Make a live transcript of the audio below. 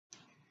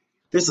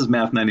This is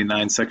Math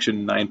 99,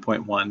 section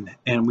 9.1,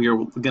 and we are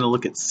going to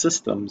look at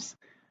systems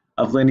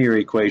of linear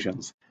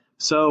equations.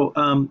 So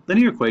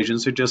linear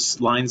equations are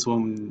just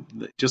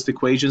just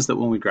equations that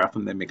when we graph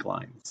them, they make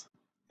lines.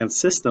 And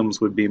systems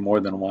would be more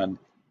than one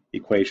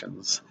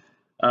equations.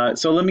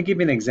 So let me give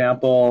you an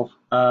example.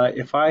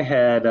 If I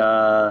had,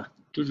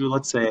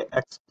 let's say,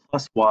 x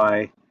plus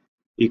y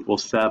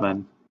equals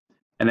 7,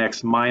 and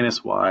x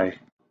minus y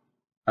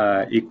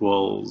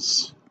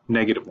equals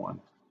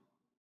 -1.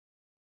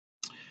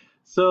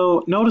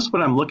 So notice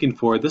what I'm looking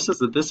for. This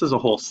is a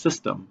whole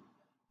system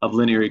of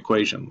linear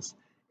equations.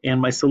 And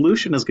my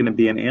solution is going to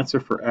be an answer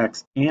for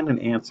x and an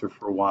answer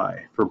for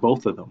y, for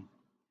both of them.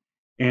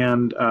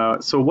 And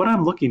so what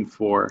I'm looking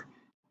for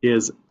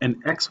is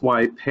an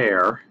xy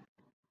pair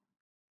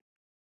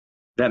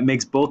that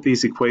makes both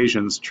these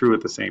equations true at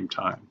the same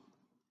time.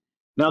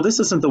 Now this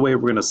isn't the way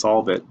we're going to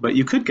solve it, but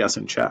you could guess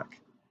and check.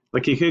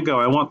 Like you could go,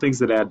 I want things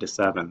that add to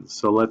 7.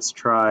 So let's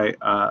try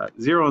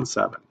 0 and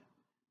 7.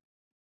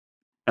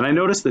 And I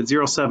notice that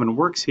 0, 7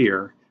 works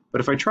here,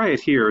 but if I try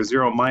it here,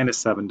 0 minus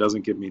 7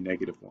 doesn't give me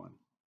 -1.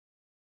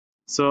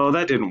 So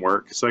that didn't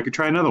work, so I could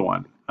try another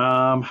one.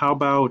 How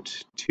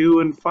about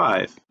 2 and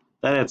 5?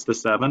 That adds to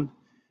 7.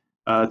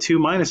 2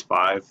 minus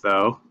 5,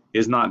 though,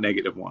 is not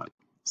 -1,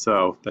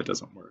 so that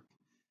doesn't work.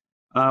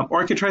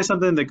 Or I could try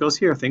something that goes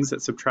here, things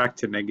that subtract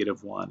to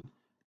 -1.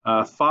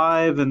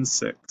 5 and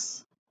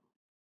 6.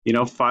 You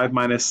know, 5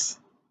 minus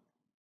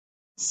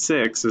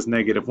 6 is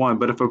 -1,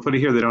 but if I put it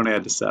here, they don't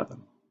add to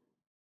 7.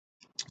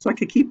 So I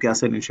could keep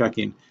guessing and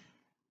checking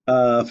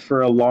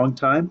for a long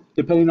time,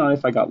 depending on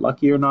if I got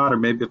lucky or not, or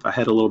maybe if I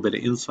had a little bit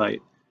of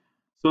insight.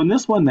 So in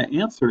this one,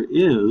 the answer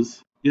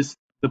is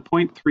the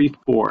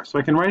 0.34. So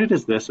I can write it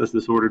as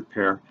this ordered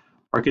pair,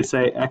 or I could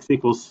say x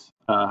equals,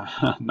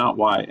 not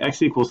y,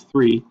 x equals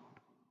 3,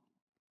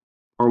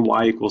 or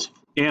y equals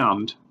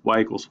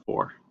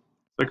 4.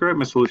 So I can write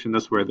my solution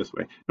this way or this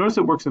way. Notice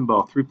it works in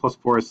both. 3 plus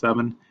 4 is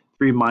 7.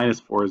 3 minus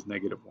 4 is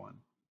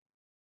 -1.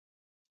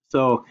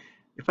 So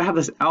if I have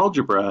this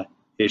algebra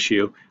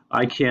issue,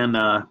 I can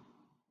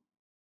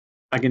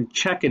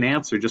check an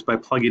answer just by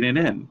plugging it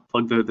in.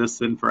 Plug this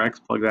in for x,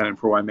 plug that in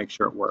for y, make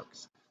sure it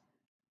works.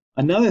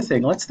 Another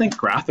thing, let's think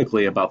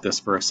graphically about this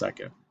for a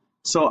second.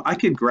 So I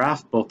could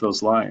graph both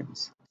those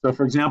lines. So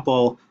for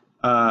example,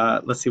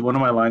 let's see, one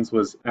of my lines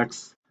was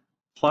x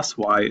plus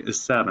y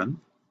is 7.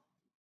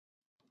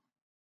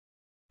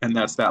 And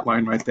that's that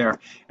line right there.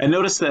 And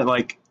notice that,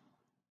 like,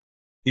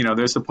 you know,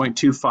 there's the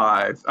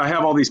 0.25. I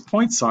have all these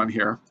points on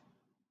here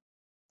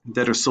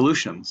that are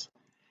solutions.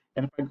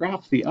 And if I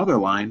graph the other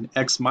line,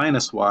 x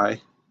minus y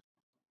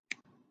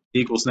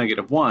equals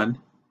 -1,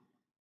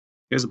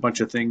 here's a bunch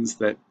of things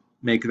that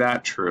make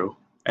that true.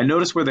 And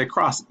notice where they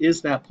cross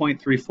is that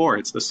 0.34.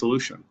 It's the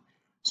solution.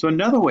 So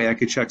another way I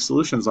could check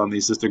solutions on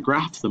these is to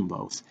graph them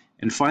both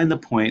and find the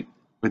point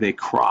where they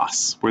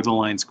cross, where the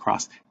lines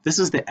cross. This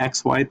is the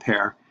xy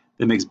pair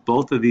that makes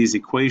both of these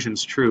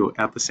equations true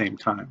at the same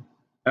time.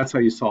 That's how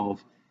you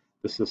solve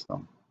the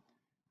system.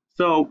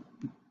 So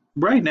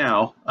right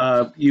now,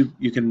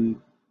 you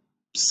can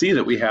see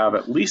that we have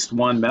at least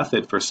one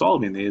method for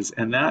solving these,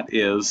 and that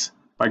is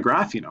by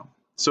graphing them.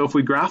 So if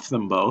we graph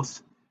them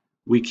both,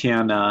 we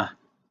can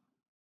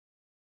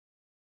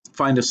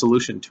find a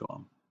solution to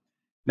them.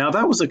 Now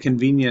that was a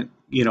convenient,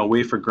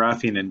 way for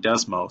graphing in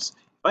Desmos.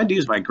 If I'd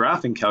use my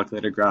graphing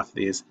calculator to graph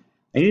these,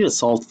 I need to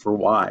solve for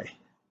y.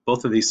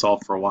 Both of these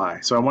solve for y.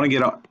 So I want to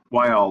get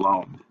y all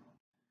alone.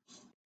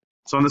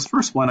 So on this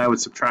first one, I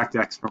would subtract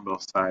x from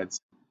both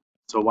sides.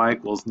 So y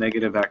equals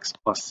 -x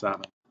plus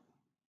 7.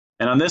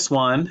 And on this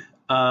one,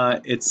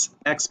 it's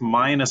x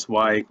minus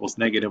y equals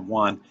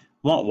 -1. I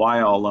want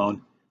y all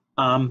alone.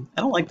 I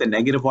don't like the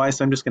 -y,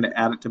 so I'm just going to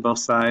add it to both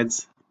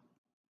sides.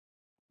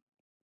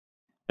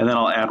 And then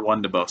I'll add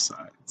 1 to both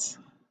sides.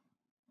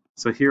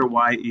 So here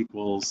y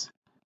equals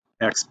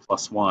x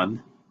plus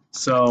 1.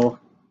 So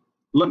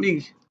let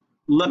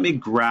me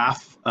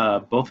graph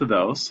both of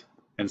those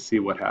and see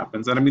what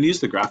happens. And I'm going to use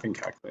the graphing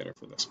calculator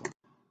for this one.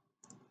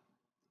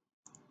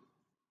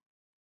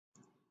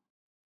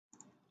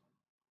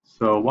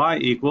 So y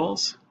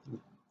equals,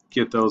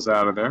 get those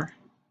out of there.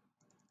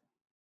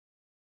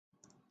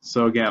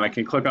 So again, I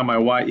can click on my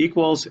y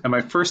equals, and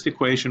my first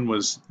equation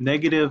was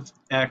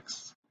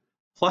 -x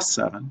plus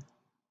 7.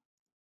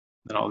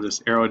 Then I'll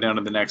just arrow down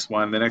to the next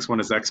one. The next one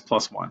is x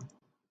plus 1.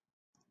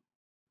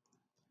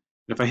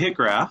 If I hit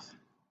graph,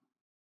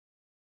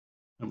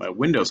 and my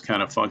window's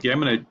kind of funky,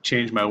 I'm going to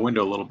change my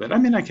window a little bit. I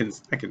mean, I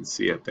can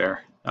see it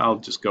there. I'll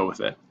just go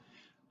with it.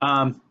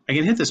 I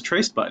can hit this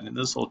trace button, and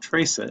this will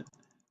trace it.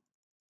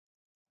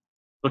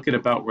 Look at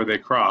about where they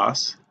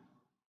cross.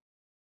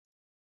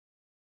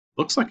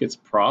 Looks like it's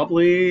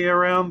probably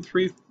around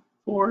 3,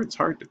 4. It's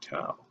hard to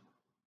tell.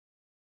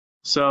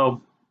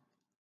 So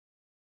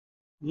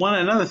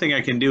another thing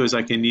I can do is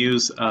I can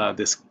use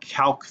this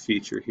calc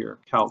feature here,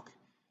 calc,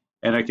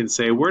 and I can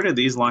say, where do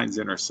these lines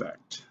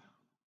intersect?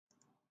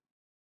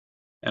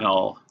 And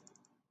I'll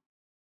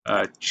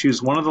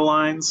choose one of the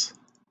lines,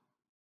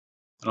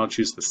 and I'll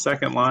choose the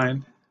second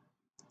line,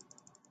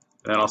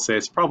 Then I'll say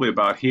it's probably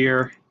about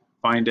here,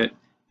 find it,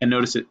 and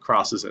notice it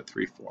crosses at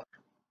 3, 4.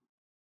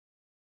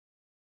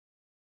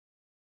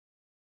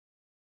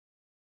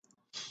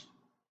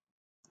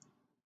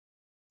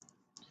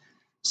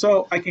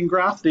 So I can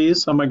graph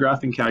these on my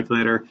graphing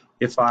calculator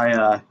if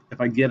I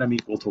get them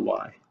equal to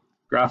y.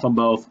 Graph them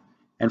both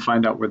and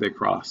find out where they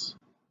cross.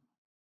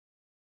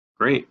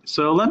 Great.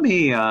 So I'm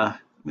going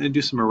to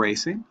do some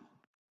erasing.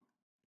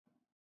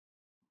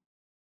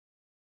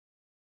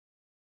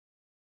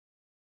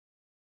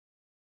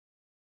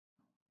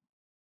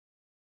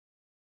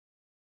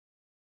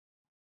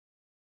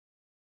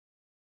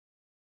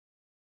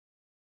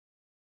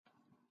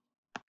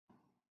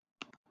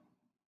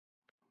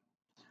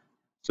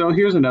 So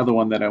here's another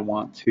one that I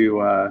want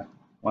to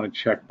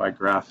check by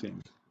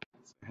graphing.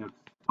 So I have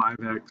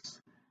 5x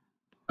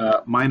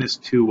minus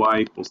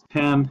 2y equals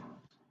 10,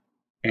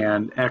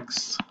 and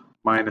x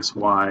minus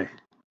y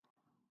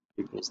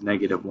equals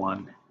negative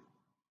 1.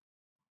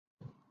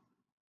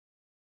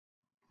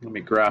 Let me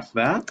graph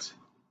that.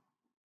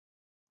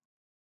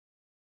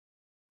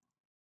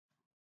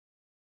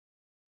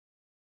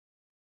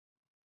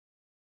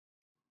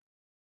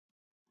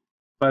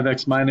 Five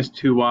x minus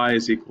 2y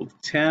is equal to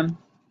 10,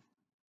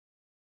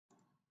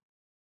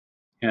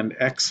 and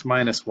x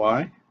minus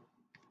y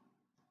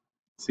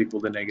is equal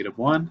to negative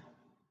 1.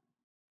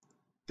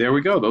 There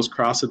we go. Those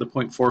cross at the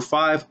point 4,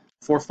 5.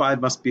 4,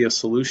 5 must be a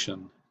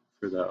solution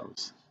for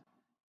those.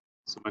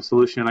 So my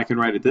solution, I can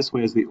write it this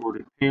way as the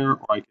ordered pair,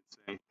 or I could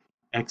say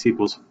x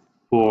equals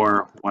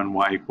 4 when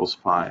y equals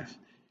 5.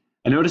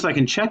 And notice I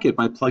can check it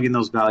by plugging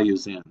those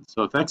values in.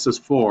 So if x is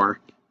 4,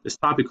 this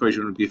top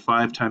equation would be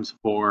 5 times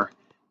 4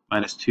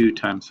 minus 2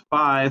 times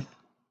 5.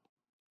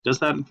 Does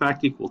that in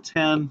fact equal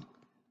 10?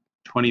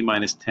 20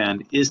 minus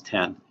 10 is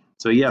 10.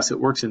 So yes, it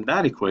works in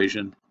that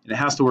equation, and it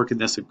has to work in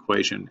this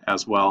equation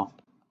as well.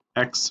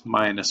 X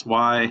minus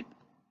y,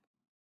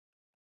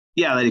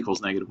 yeah, that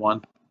equals negative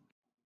 1.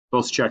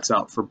 Both checks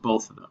out for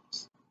both of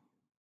those.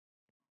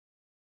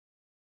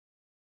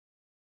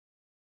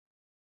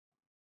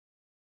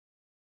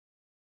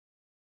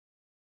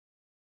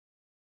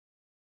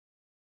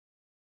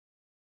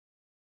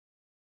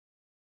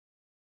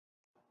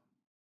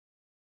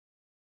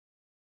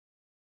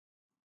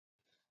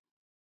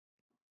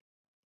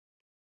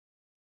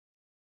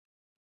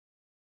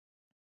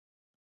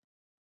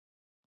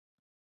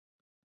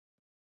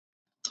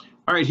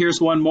 All right, here's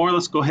one more.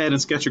 Let's go ahead and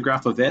sketch a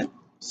graph of it.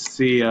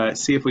 See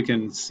if we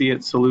can see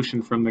its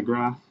solution from the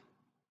graph.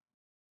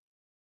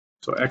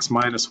 So x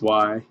minus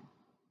y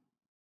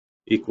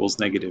equals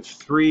negative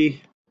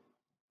 3,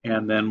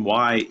 and then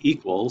y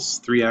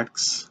equals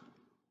 3x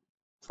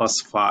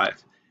plus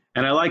 5.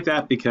 And I like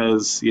that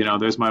because, you know,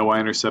 there's my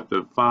y-intercept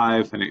of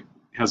 5, and it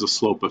has a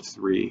slope of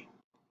 3.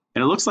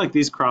 And it looks like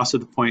these cross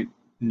at the point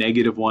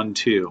negative 1,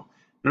 2.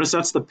 Notice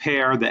that's the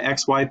pair, the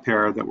xy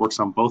pair that works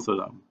on both of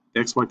them. The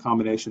xy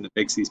combination that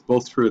makes these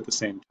both true at the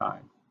same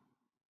time.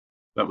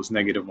 That was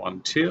negative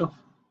 1, 2.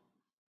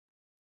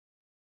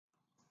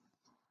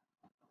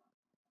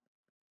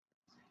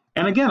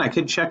 And again, I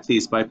could check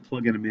these by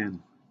plugging them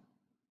in.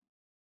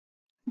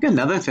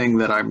 Another thing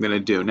that I'm going to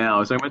do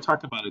now is I'm going to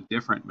talk about a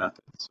different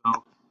method.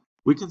 So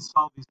we can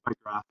solve these by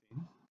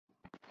graphing.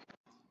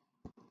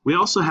 We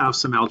also have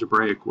some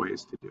algebraic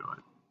ways to do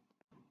it.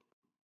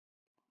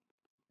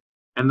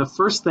 And the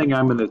first thing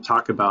I'm going to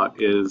talk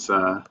about is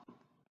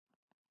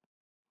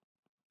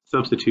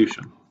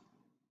substitution.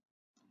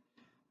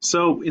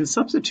 So in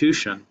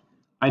substitution,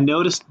 I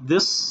noticed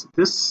this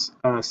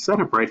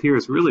setup right here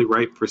is really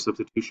ripe for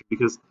substitution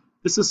because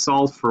this is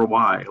solved for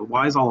y.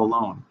 Y is all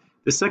alone.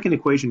 The second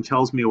equation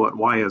tells me what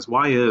y is.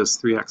 Y is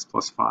 3x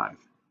plus 5.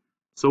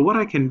 So what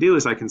I can do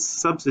is I can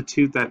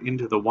substitute that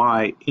into the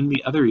y in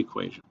the other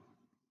equation.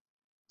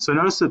 So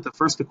notice that the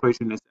first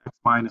equation is x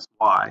minus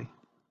y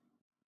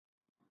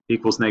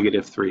equals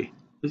negative 3.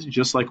 This is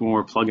just like when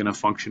we're plugging a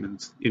function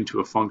into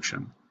a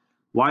function.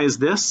 Y is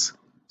this,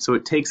 so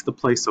it takes the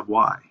place of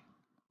y,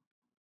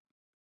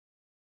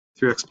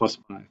 3x plus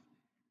 5.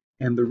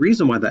 And the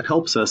reason why that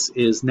helps us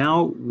is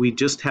now we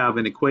just have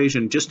an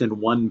equation just in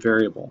one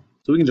variable.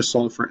 So we can just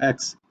solve for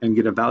x and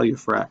get a value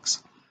for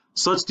x.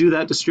 So let's do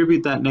that,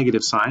 distribute that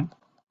negative sign.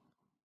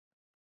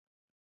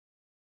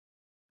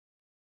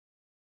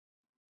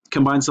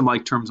 Combine some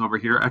like terms over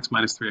here. X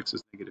minus 3x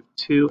is negative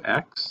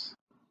 2x.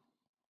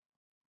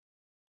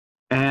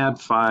 Add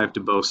 5 to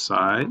both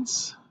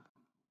sides.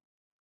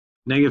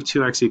 Negative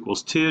 2x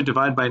equals 2.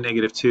 Divide by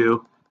negative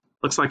 2.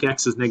 Looks like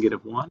x is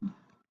negative 1,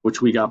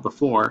 which we got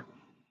before.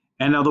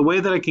 And now the way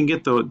that I can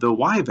get the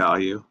y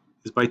value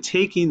is by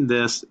taking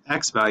this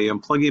x value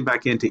and plugging it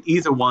back into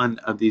either one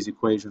of these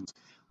equations.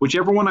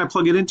 Whichever one I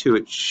plug it into,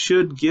 it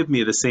should give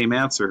me the same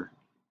answer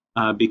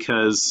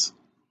because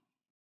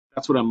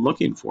that's what I'm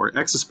looking for.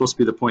 X is supposed to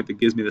be the point that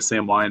gives me the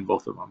same y in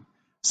both of them.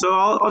 So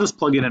I'll just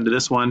plug it into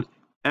this one.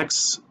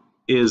 X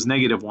is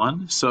negative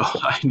 1, so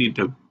I need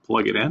to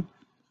plug it in.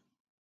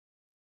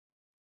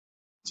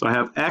 So I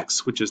have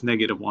x, which is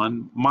negative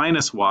 1,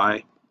 minus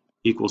y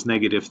equals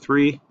negative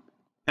 3.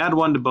 Add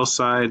 1 to both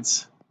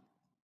sides.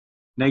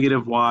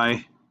 Negative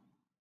y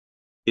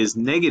is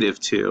negative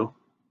 2.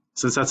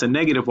 Since that's a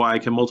negative y, I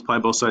can multiply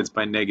both sides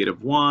by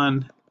negative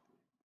 1.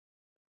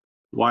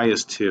 Y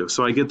is 2.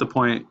 So I get the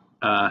point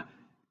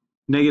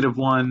negative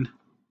 1,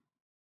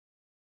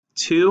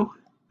 2.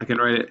 I can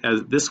write it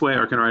as this way,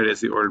 or I can write it as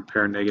the ordered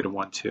pair negative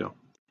 1, 2.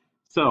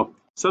 So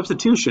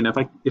substitution,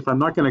 if I'm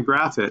not going to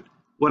graph it,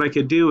 what I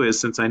could do is,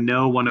 since I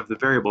know one of the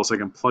variables, I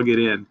can plug it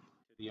in to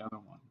the other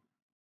one.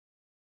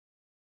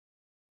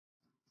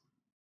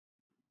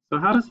 So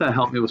how does that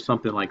help me with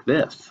something like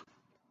this?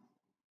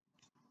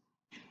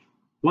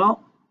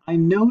 Well, I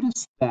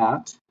noticed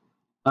that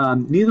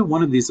neither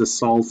one of these is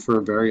solved for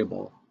a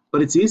variable,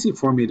 but it's easy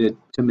for me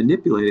to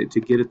manipulate it to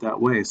get it that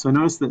way. So I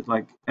notice that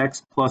like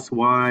x plus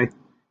y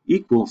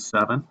equals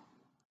 7,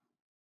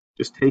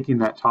 just taking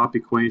that top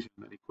equation,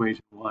 that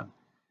equation 1.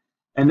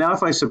 And now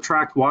if I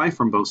subtract y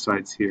from both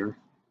sides here,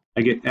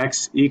 I get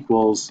x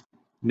equals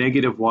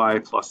negative y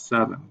plus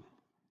 7.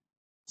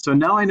 So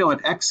now I know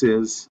what x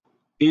is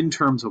in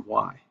terms of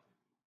y.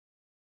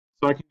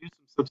 So I can do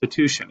some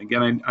substitution.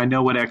 Again, I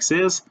know what x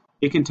is.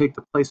 It can take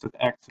the place of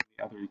x in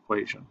the other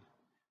equation.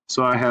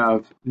 So I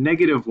have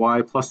negative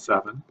y plus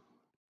 7.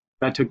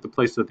 That took the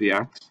place of the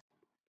x.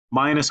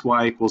 Minus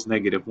y equals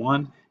negative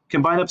 1.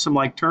 Combine up some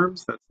like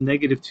terms. That's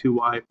negative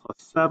 2y plus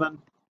 7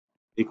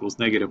 equals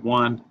negative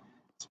 1.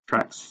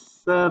 Subtract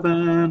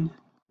 7.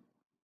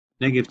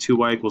 Negative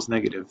 2y equals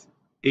negative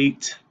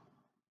 8.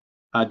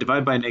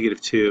 Divide by negative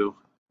 2.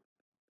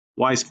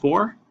 Y is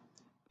 4.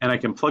 And I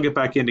can plug it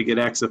back in to get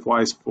x. If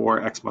y is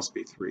 4, x must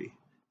be 3.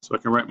 So I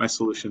can write my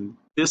solution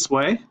this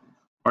way,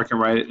 or I can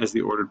write it as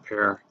the ordered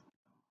pair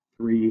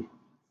 3,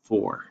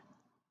 4.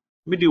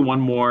 Let me do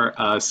one more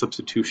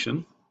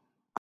substitution.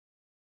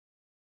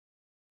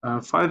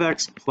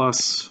 5x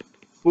plus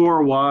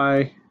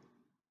 4y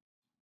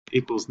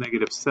equals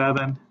negative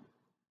 7,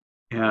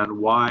 and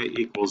y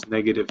equals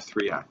negative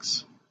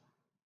 3x.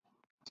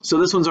 So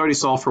this one's already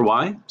solved for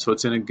y, so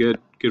it's in a good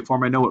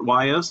form. I know what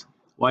y is.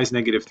 Y is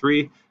negative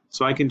 3,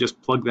 so I can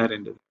just plug that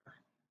into there.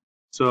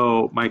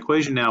 So my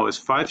equation now is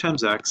 5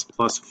 times x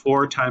plus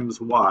 4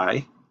 times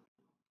y,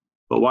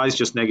 but y is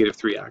just negative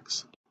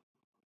 3x,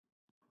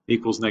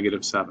 equals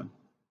negative 7.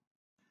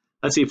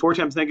 Let's see, 4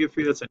 times negative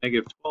 3, that's a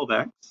negative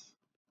 12x.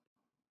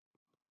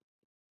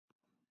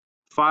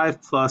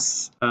 5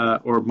 plus,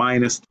 or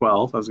minus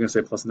 12, I was going to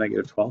say plus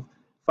negative 12.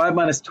 5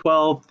 minus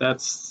 12,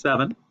 that's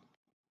 7.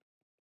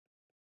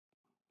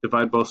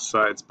 Divide both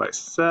sides by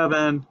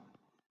 7.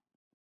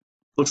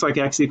 Looks like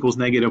x equals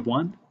negative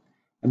 1.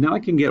 And now I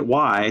can get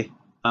y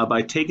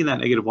by taking that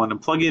negative 1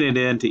 and plugging it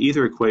into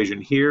either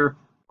equation here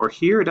or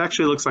here. It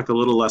actually looks like a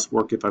little less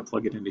work if I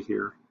plug it into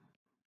here.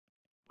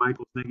 Y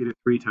equals negative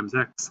 3 times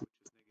x, which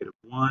is negative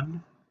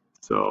 1.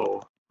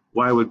 So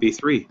y would be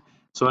 3.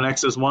 So when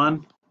x is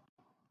 1,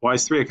 y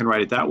is 3. I can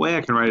write it that way.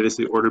 I can write it as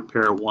the ordered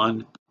pair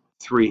 1,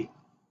 3.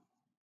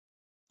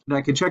 And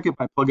I can check it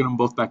by plugging them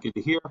both back into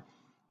here.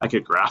 I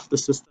could graph the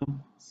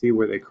system, see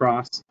where they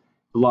cross.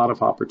 A lot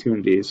of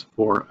opportunities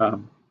for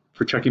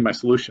checking my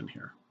solution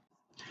here.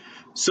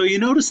 So you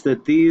notice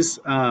that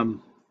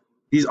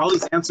all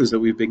these answers that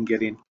we've been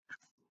getting,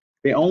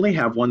 they only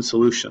have one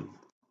solution,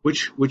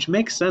 which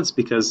makes sense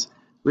because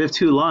we have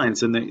two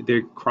lines and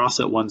they cross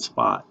at one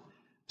spot.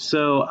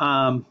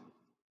 So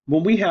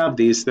when we have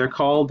these, they're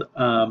called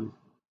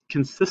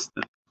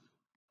consistent.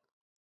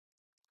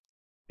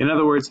 In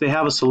other words, they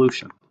have a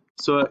solution.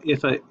 So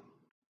if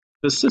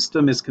the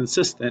system is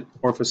consistent,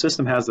 or if a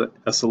system has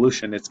a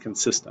solution, it's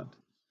consistent.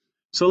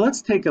 So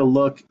let's take a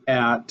look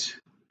at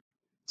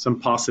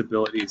some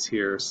possibilities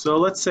here. So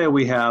let's say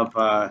we have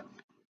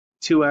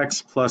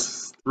 2x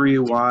plus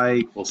 3y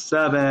equals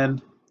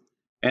 7,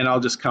 and I'll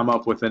just come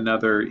up with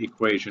another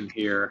equation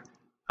here.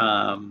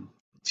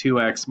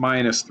 2x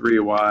minus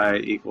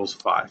 3y equals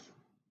 5.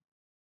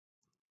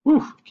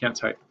 Whew, can't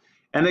type.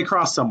 And they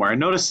cross somewhere.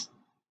 Notice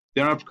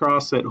they don't have to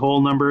cross at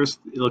whole numbers.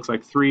 It looks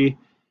like 3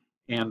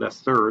 and a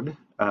third.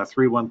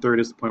 3 1/3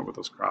 is the point where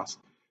those cross.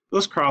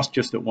 Those cross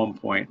just at one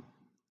point.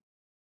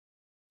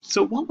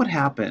 So what would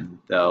happen,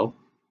 though,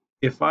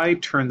 if I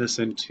turn this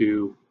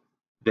into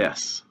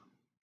this?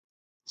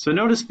 So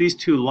notice these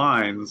two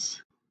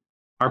lines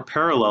are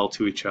parallel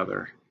to each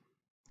other.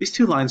 These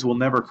two lines will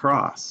never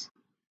cross.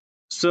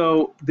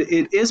 So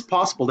it is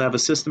possible to have a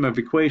system of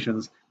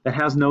equations that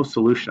has no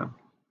solution.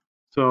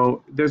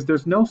 So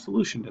there's no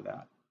solution to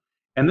that.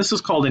 And this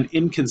is called an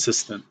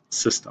inconsistent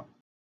system.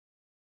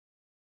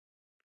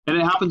 And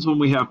it happens when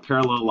we have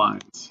parallel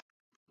lines.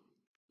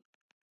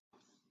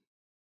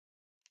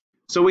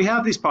 So we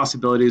have these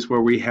possibilities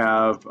where we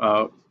have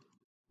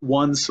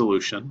one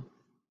solution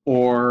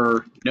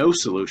or no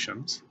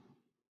solutions.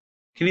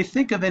 Can you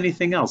think of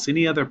anything else,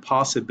 any other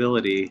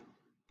possibility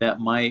that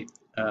might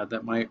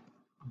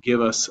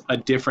give us a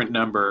different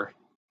number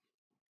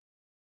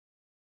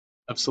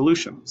of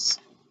solutions?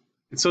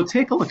 And so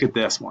take a look at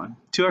this one.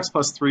 2x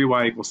plus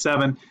 3y equals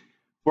 7.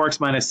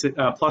 4x minus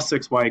plus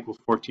 6y equals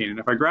 14. And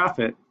if I graph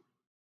it,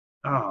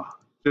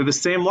 they're the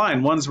same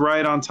line. One's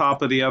right on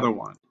top of the other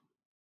one.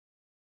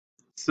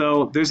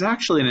 So there's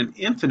actually an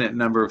infinite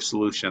number of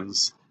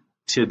solutions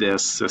to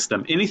this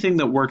system. Anything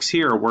that works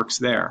here works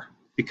there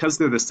because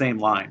they're the same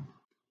line.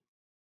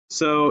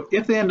 So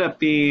if they end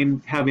up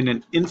having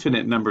an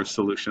infinite number of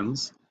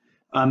solutions,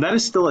 that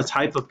is still a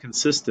type of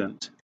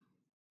consistent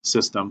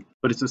system,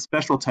 but it's a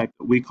special type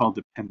that we call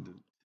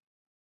dependent.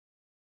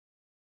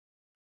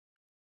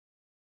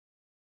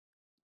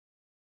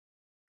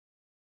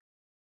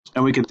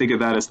 And we can think of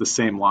that as the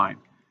same line.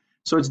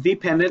 So it's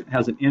dependent,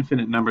 has an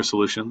infinite number of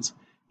solutions,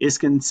 is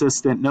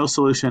consistent, no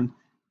solution.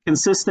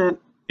 Consistent,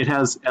 it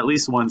has at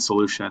least one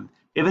solution.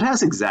 If it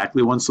has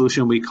exactly one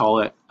solution, we call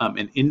it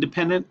an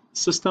independent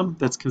system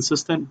that's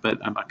consistent, but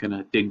I'm not going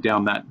to dig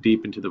down that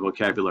deep into the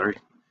vocabulary.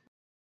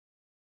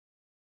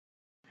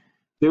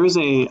 There is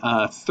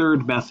a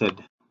third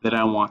method that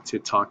I want to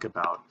talk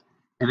about,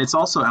 and it's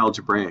also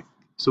algebraic.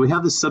 So we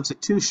have the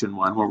substitution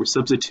one where we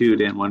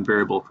substitute in one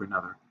variable for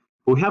another.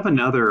 But we have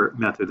another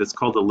method that's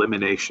called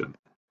elimination.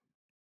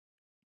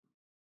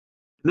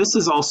 This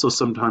is also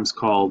sometimes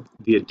called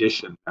the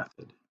addition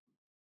method.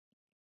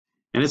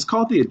 And it's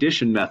called the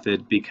addition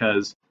method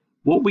because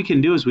what we can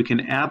do is we can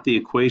add the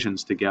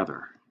equations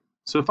together.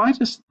 So if I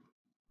just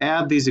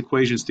add these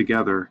equations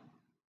together,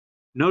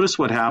 notice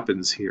what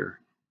happens here.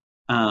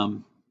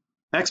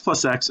 X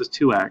plus x is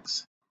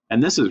 2x,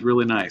 and this is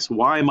really nice.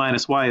 Y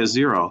minus y is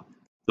 0.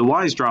 The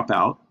y's drop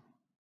out.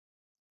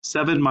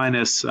 7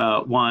 minus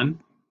 1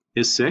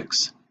 is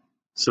 6.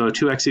 So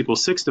 2x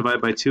equals 6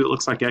 divided by 2. It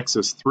looks like x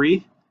is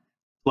 3.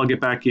 Plug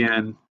it back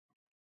in,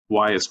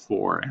 y is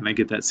 4, and I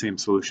get that same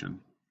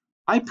solution.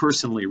 I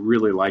personally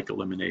really like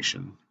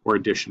elimination or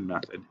addition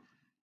method.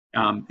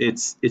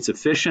 It's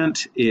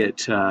efficient.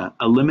 It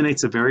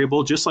eliminates a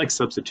variable just like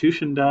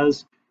substitution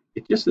does.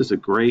 It just is a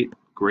great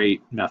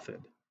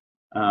method.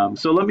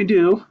 So let me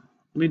do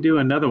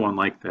another one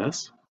like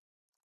this.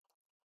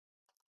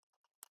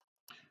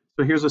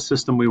 So here's a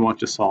system we want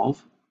to solve.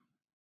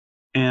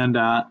 And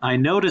I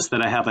notice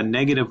that I have a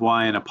negative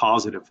y and a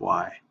positive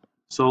y.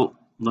 So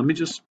let me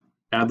just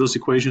add those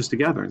equations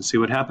together and see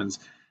what happens.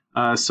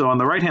 So on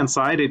the right-hand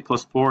side, 8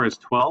 plus 4 is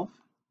 12.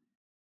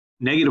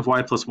 Negative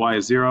y plus y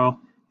is 0.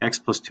 X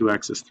plus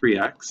 2x is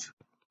 3x.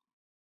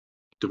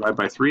 Divide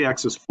by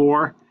 3x is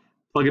 4.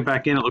 Plug it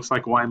back in, it looks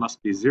like y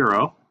must be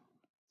 0.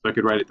 So I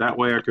could write it that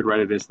way, I could write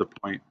it as the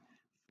point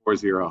 4,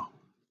 0.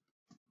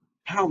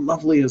 How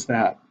lovely is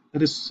that?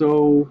 That is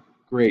so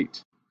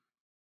great.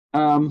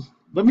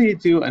 Let me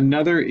do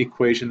another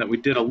equation that we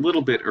did a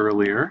little bit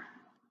earlier.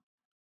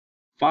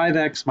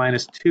 5x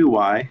minus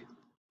 2y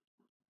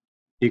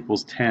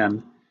equals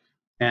 10,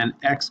 and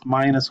x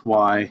minus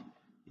y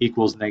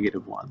equals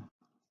negative 1.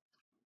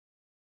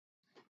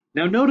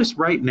 Now notice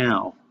right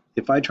now,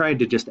 if I tried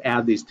to just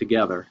add these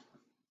together,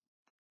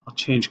 I'll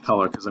change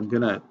color because I'm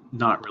going to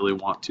not really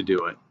want to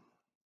do it.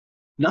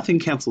 Nothing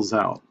cancels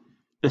out.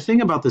 The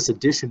thing about this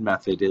addition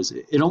method is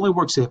it only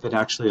works if it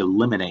actually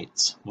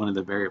eliminates one of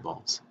the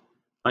variables.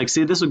 Like,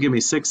 see, this will give me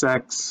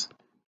 6x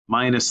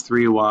minus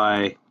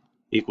 3y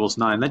equals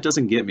 9. That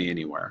doesn't get me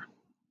anywhere.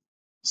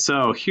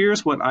 So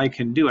here's what I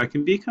can do. I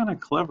can be kind of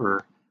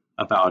clever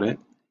about it,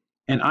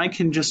 and I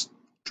can just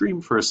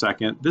dream for a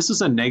second. This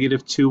is a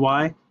negative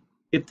 2y.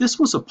 If this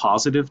was a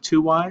positive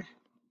 2y,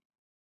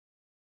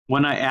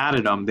 when I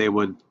added them, they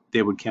would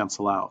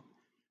cancel out.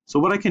 So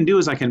what I can do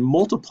is I can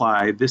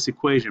multiply this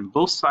equation,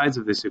 both sides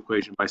of this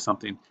equation, by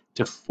something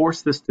to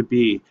force this to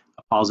be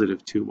a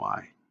positive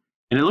 2y.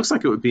 And it looks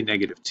like it would be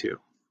negative 2.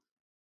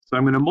 So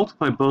I'm going to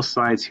multiply both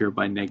sides here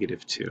by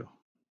negative 2.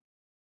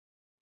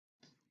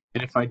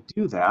 And if I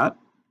do that,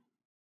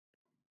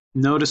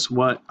 notice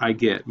what I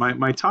get.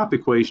 My top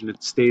equation,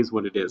 it stays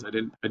what it is. I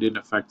didn't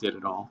affect it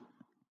at all.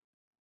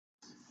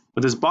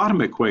 But this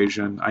bottom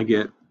equation, I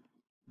get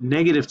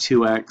negative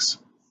 2x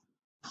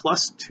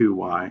plus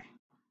 2y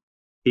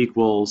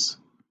equals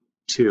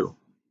 2.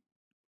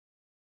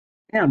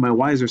 And my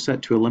y's are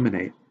set to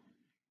eliminate.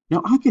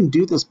 Now I can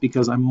do this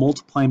because I'm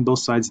multiplying both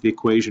sides of the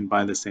equation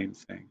by the same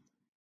thing.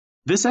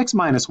 This x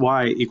minus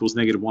y equals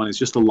negative 1 is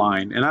just a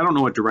line, and I don't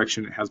know what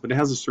direction it has, but it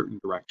has a certain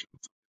direction,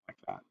 something like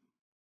that.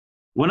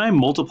 When I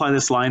multiply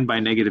this line by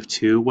negative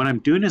 2, what I'm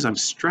doing is I'm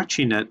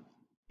stretching it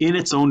in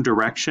its own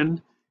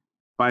direction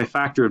by a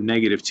factor of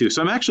negative 2.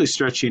 So I'm actually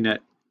stretching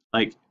it,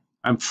 like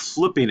I'm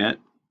flipping it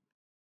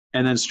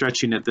and then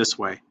stretching it this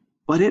way,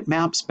 but it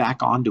maps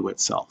back onto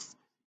itself.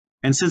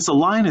 And since the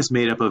line is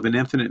made up of an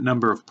infinite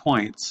number of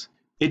points,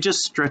 it just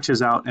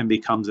stretches out and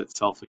becomes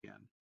itself again.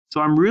 So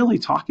I'm really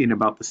talking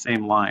about the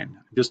same line.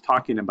 I'm just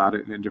talking about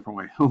it in a different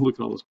way. Oh, look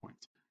at all those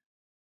points.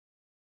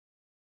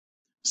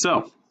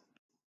 So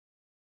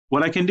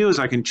what I can do is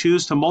I can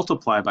choose to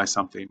multiply by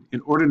something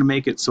in order to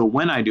make it so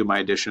when I do my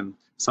addition,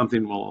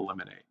 something will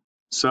eliminate.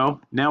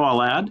 So now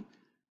I'll add.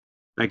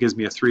 That gives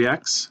me a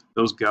 3x.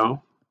 Those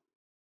go.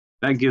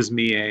 That gives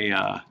me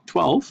a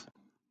 12.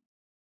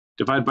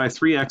 Divide by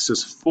 3x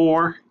is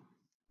 4.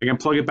 I can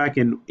plug it back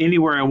in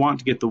anywhere I want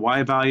to get the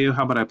y value.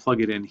 How about I plug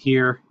it in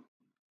here?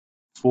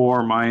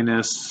 4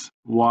 minus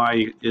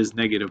y is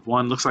negative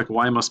 1. Looks like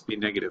y must be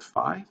negative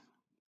 5.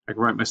 I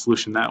can write my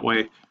solution that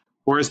way.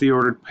 Or is the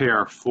ordered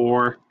pair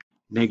 4,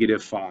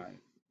 negative 5.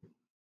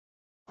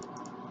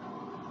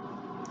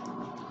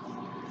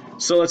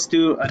 So let's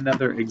do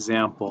another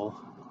example.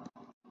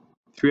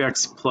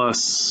 3x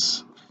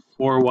plus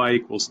 4y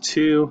equals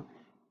 2,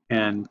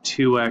 and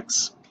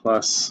 2x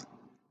plus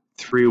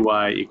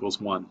 3y equals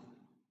 1.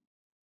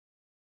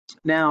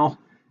 Now,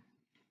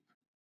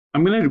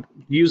 I'm going to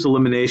use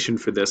elimination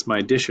for this, my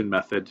addition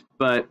method,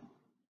 but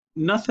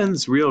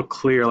nothing's real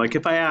clear. Like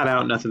if I add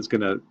out, nothing's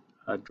going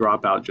to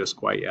drop out just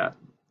quite yet.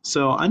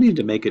 So I need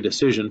to make a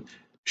decision.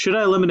 Should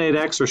I eliminate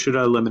x or should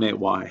I eliminate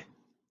y?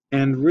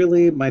 And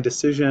really, my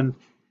decision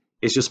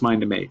is just mine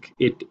to make.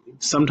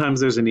 Sometimes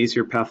there's an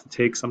easier path to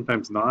take,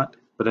 sometimes not,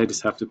 but I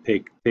just have to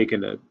make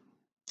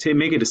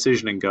a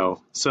decision and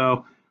go.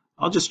 So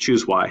I'll just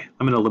choose y.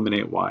 I'm going to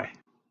eliminate y.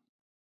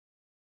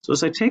 So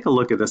as I take a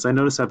look at this, I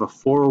notice I have a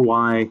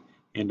 4y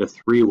and a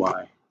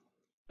 3y.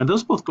 And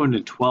those both go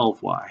into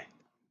 12y.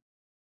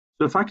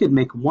 So if I could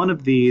make one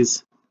of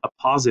these a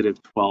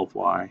positive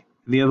 12y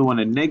and the other one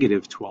a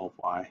negative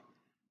 12y,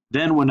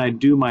 then when I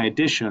do my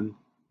addition,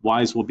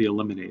 y's will be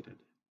eliminated.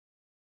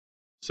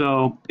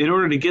 So in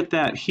order to get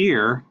that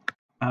here,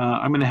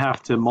 I'm going to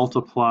have to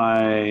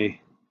multiply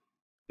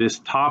this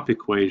top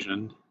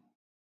equation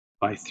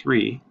by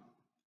 3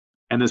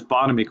 and this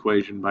bottom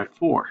equation by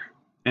 4.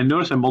 And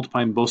notice I'm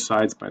multiplying both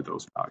sides by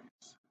those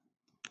values.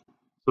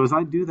 So as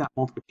I do that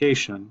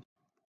multiplication,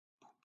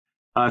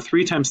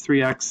 3 times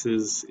 3x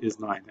is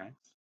 9x.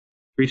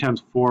 3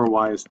 times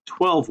 4y is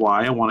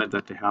 12y. I wanted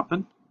that to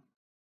happen.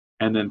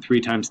 And then 3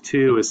 times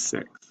 2 is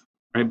 6.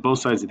 Right? Both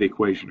sides of the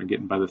equation are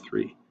getting by the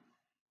 3.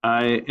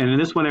 And in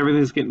this one,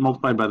 everything's getting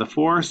multiplied by the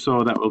 4,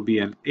 so that will be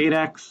an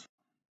 8x.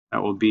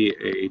 That will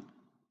be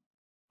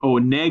a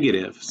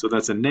negative, so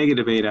that's a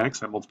negative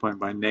 8x. I'm multiplying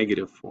by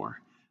negative 4.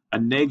 A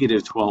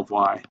negative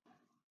 12y,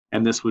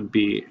 and this would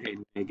be a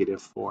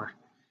negative 4.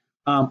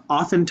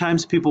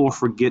 Oftentimes, people will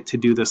forget to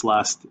do this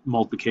last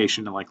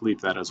multiplication and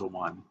leave that as a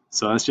 1.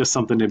 So that's just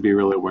something to be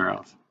really aware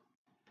of.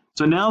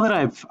 So now that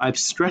I've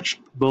stretched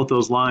both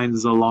those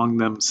lines along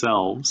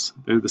themselves,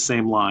 they're the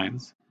same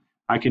lines,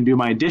 I can do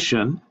my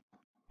addition,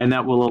 and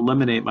that will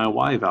eliminate my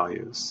y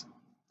values.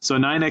 So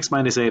 9x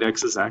minus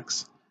 8x is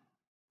x.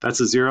 That's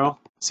a 0.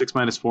 6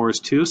 minus 4 is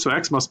 2, so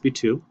x must be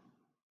 2.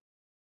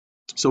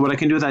 So what I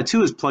can do with that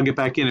too is plug it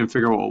back in and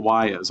figure out what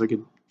y is. I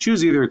can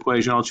choose either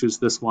equation. I'll choose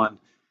this one.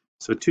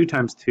 So 2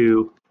 times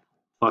 2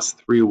 plus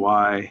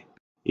 3y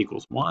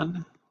equals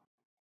 1.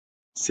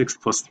 6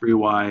 plus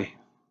 3y.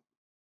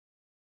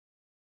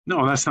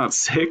 No, that's not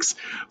 6.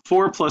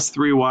 4 plus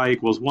 3y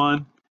equals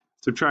 1.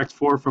 Subtract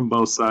 4 from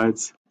both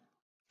sides.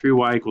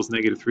 3y equals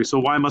negative 3. So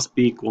y must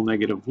be equal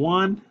negative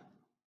 1.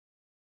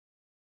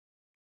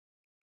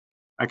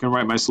 I can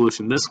write my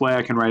solution this way.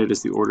 I can write it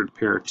as the ordered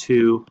pair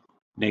 2,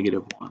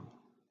 negative 1.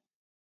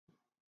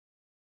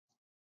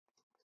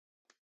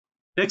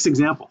 Next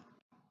example.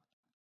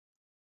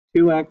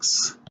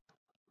 2x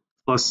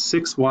plus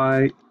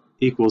 6y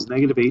equals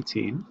negative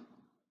 18.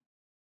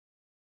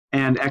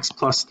 And x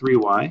plus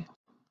 3y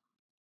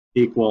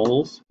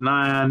equals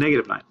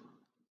negative 9.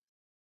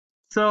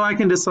 So I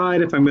can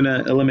decide if I'm going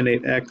to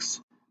eliminate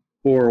x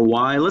or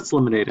y. Let's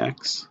eliminate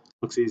x.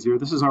 Looks easier.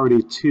 This is already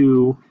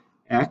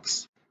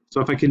 2x.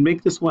 So if I can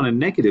make this one a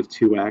negative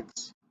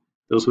 2x,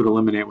 those would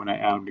eliminate when I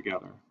add them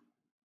together.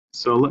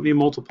 So let me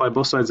multiply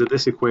both sides of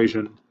this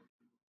equation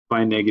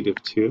by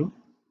negative 2.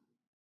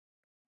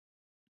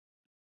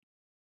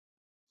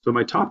 So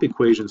my top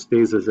equation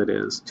stays as it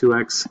is.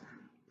 2x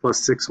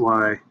plus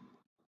 6y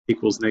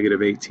equals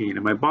negative 18.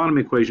 And my bottom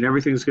equation,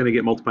 everything's going to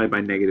get multiplied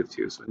by negative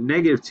 2. So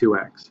negative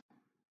 2x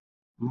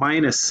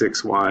minus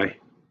 6y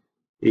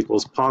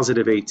equals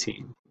positive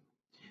 18.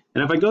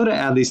 And if I go to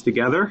add these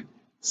together,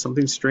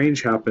 something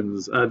strange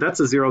happens. That's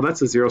a 0,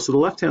 that's a 0, so the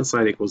left-hand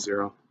side equals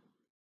 0.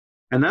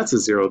 And that's a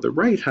 0, the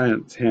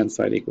right-hand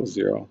side equals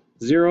 0.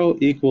 0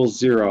 equals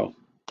 0.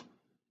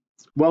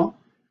 Well,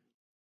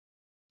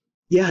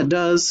 yeah, it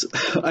does.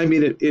 I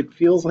mean, it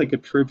feels like a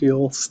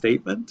trivial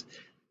statement.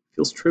 It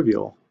feels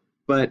trivial.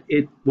 But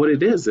what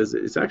it is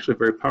it's actually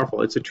very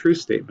powerful. It's a true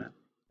statement.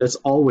 That's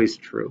always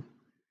true.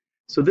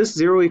 So this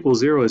 0 equals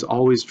 0 is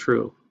always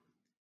true.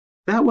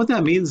 What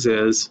that means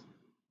is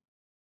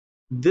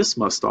this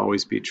must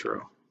always be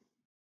true.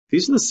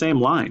 These are the same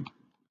line.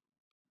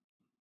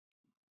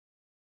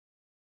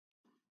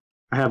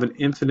 I have an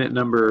infinite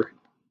number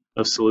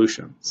of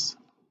solutions.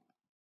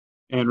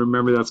 And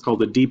remember, that's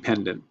called a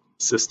dependent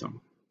system.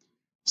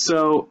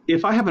 So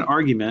if I have an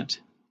argument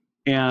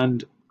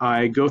and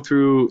I go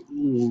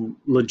through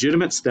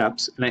legitimate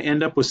steps and I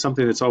end up with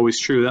something that's always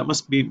true, that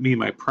must mean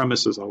my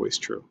premise is always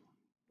true.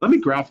 Let me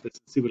graph this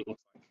and see what it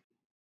looks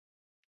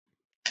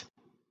like.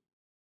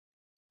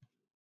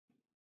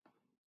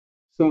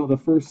 So the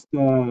first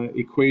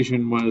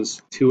equation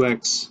was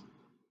 2x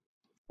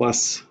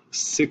plus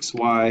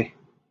 6y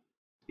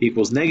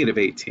equals negative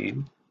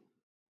 18.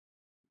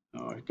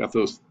 Oh, I got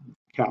those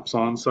caps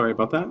on, sorry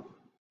about that.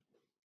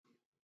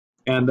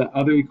 And the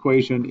other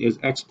equation is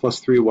x plus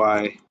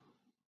 3y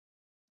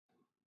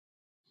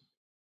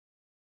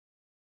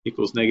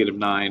equals negative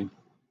 9.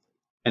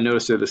 And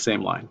notice they're the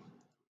same line,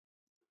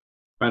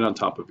 right on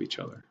top of each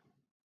other.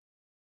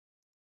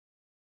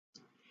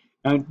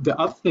 And the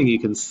other thing you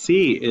can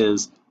see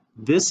is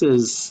this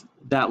is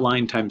that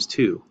line times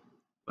 2,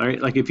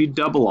 right? Like if you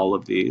double all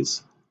of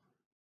these,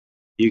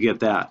 you get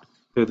that.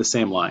 They're the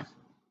same line.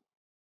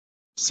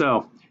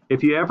 So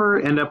if you ever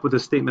end up with a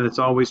statement that's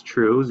always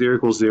true, 0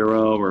 equals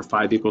 0 or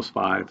 5 equals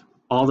 5,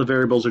 all the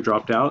variables are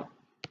dropped out,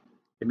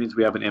 it means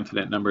we have an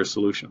infinite number of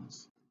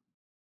solutions.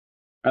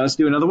 All right, let's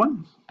do another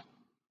one.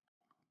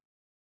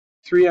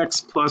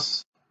 3x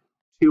plus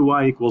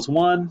 2y equals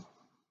 1,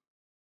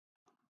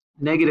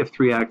 negative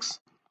 3x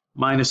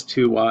minus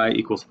 2y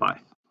equals 5.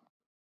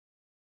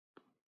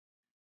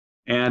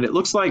 And it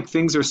looks like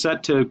things are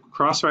set to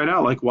cross right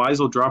out, like y's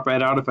will drop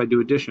right out if I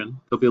do addition.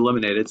 They'll be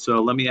eliminated.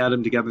 So let me add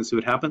them together and see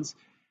what happens.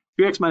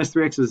 3x minus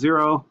 3x is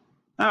 0.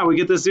 Ah, we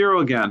get the 0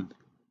 again.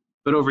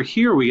 But over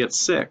here we get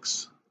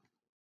 6.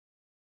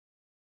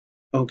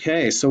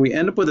 Okay, so we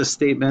end up with a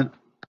statement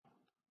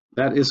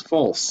that is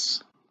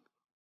false.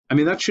 I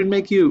mean, that should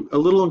make you a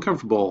little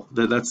uncomfortable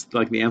that that's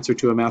like the answer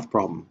to a math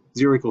problem.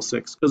 0 equals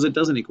 6, because it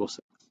doesn't equal 6.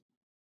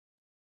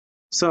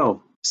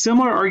 So,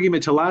 similar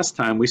argument to last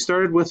time, we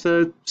started with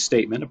a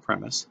statement, a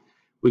premise.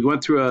 We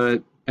went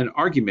through an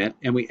argument,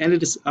 and we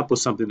ended up with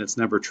something that's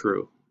never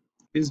true.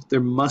 It means there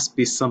must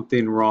be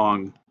something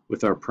wrong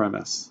with our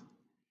premise.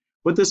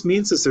 What this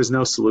means is there's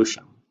no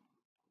solution.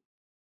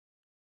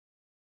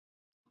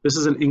 This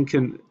is an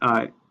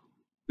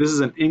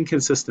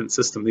inconsistent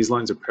system. These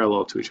lines are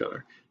parallel to each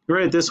other. You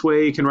write it this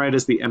way, you can write it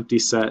as the empty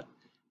set.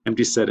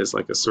 Empty set is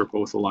like a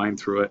circle with a line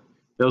through it.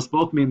 Those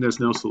both mean there's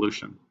no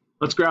solution.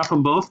 Let's graph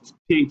them both.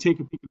 Take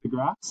a peek at the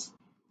graphs,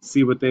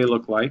 see what they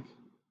look like.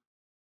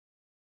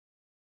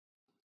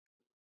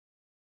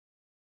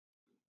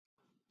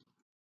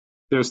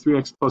 There's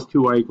 3x plus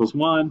 2y equals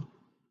 1,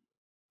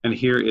 and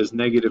here is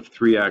negative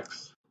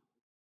 3x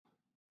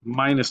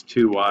minus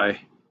 2y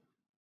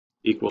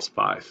equals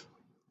 5.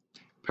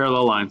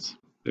 Parallel lines,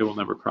 they will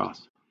never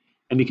cross.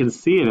 And you can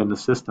see it in the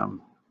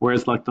system,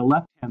 whereas like the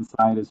left-hand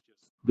side is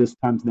just this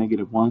times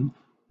negative 1,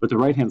 but the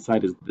right-hand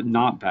side is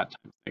not that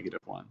times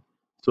negative 1.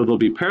 So they'll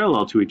be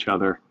parallel to each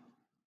other,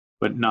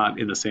 but not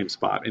in the same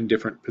spot, in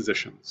different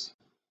positions.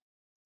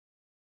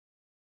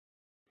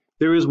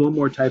 There is one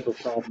more type of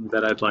problem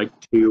that I'd like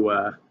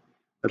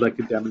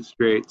to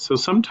demonstrate. So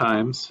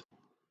sometimes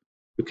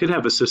we could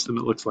have a system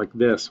that looks like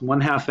this: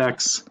 1/2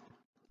 x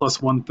plus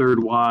 1/3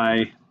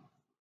 y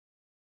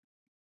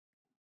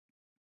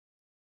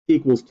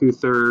equals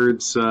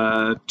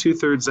 2/3,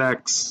 2/3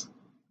 x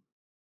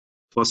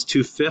plus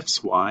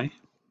 2/5 y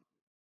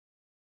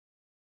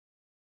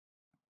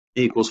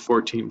equals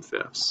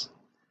 14/5.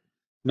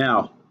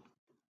 Now,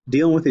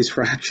 dealing with these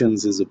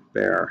fractions is a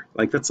bear.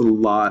 Like, that's a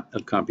lot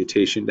of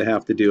computation to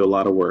have to do, a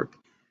lot of work.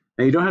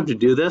 Now, you don't have to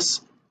do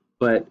this,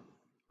 but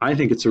I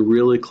think it's a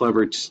really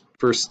clever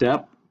first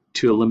step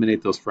to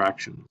eliminate those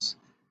fractions.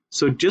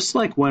 So just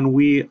like when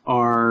we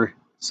are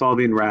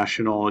solving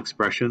rational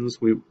expressions,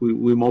 we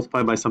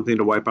multiply by something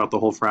to wipe out the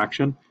whole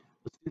fraction.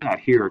 Let's do that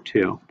here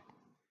too.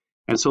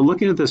 And so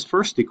looking at this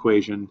first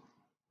equation,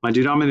 my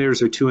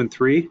denominators are 2 and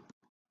 3.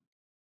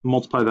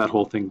 Multiply that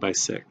whole thing by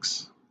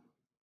 6.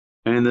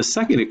 And in the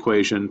second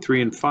equation,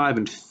 3 and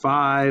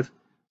 5.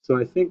 So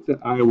I think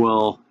that I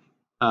will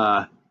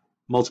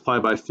multiply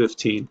by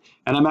 15.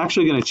 And I'm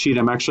actually going to cheat.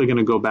 I'm actually going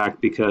to go back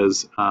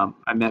because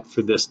I meant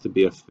for this to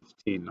be a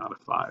 15, not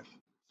a 5.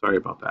 Sorry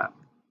about that.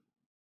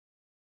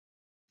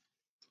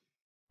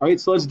 All right,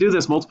 so let's do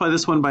this. Multiply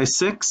this one by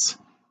 6.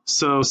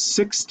 So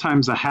 6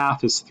 times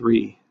 1/2 is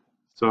 3.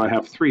 So I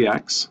have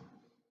 3x.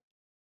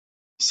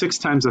 6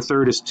 times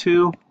 1/3 is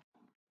 2,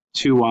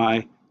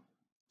 2y.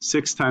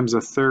 6 times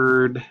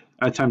 1/3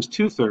 times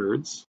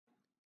 2/3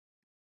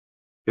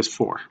 is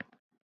 4.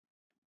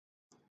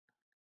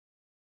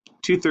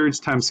 2/3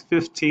 times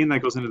 15,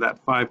 that goes into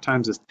that 5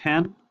 times is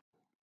 10.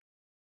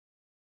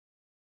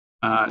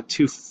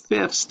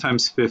 2/5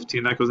 times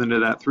 15, that goes into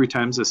that 3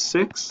 times is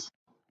 6.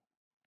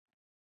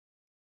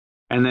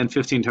 And then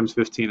 15 times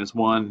 15 is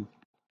 1,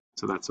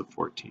 so that's a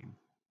 14.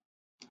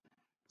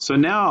 So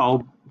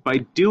now, by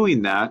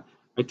doing that,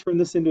 I turn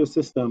this into a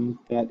system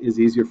that is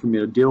easier for me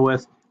to deal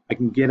with. I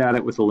can get at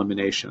it with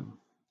elimination.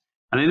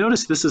 And I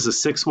notice this is a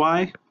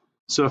 6y,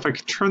 so if I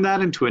could turn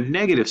that into a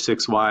negative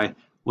 6y,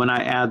 when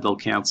I add, they'll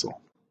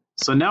cancel.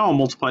 So now I'll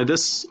multiply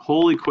this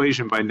whole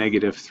equation by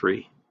negative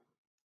 3.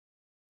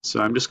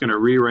 So I'm just going to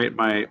rewrite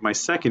my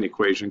second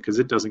equation because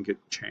it doesn't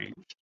get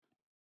changed.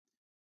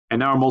 And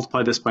now I'll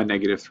multiply this by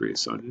negative 3.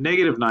 So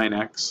negative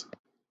 9x,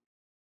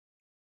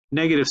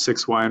 negative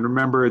 6y, and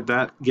remember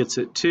that gets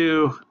it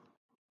to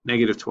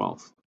negative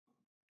 12.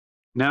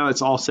 Now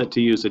it's all set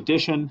to use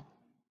addition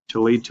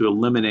to lead to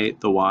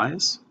eliminate the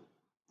y's.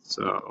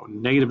 So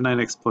negative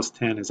 9x plus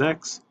 10 is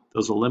x.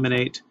 Those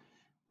eliminate.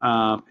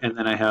 And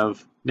then I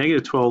have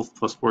negative 12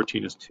 plus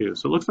 14 is 2.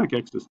 So it looks like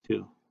x is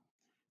 2.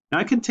 Now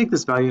I can take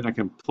this value and I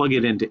can plug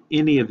it into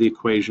any of the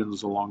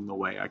equations along the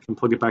way. I can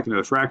plug it back into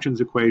the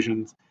fractions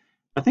equations.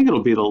 I think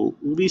it'll be the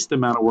least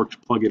amount of work to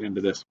plug it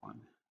into this one.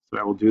 So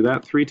I will do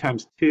that. 3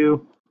 times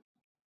 2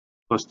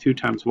 plus 2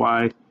 times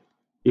y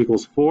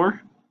equals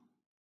 4.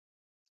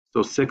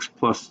 So 6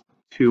 plus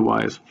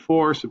 2y is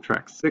 4,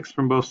 subtract 6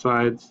 from both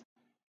sides.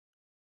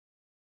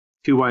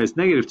 2y is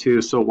negative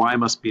 2, so y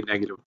must be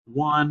negative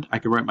 1. I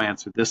can write my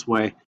answer this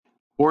way,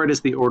 or it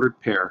is the ordered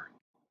pair,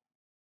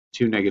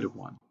 2, negative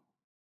 1.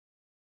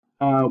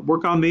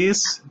 Work on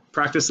these,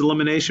 practice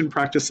elimination,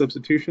 practice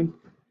substitution,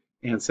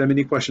 and send me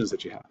any questions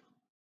that you have.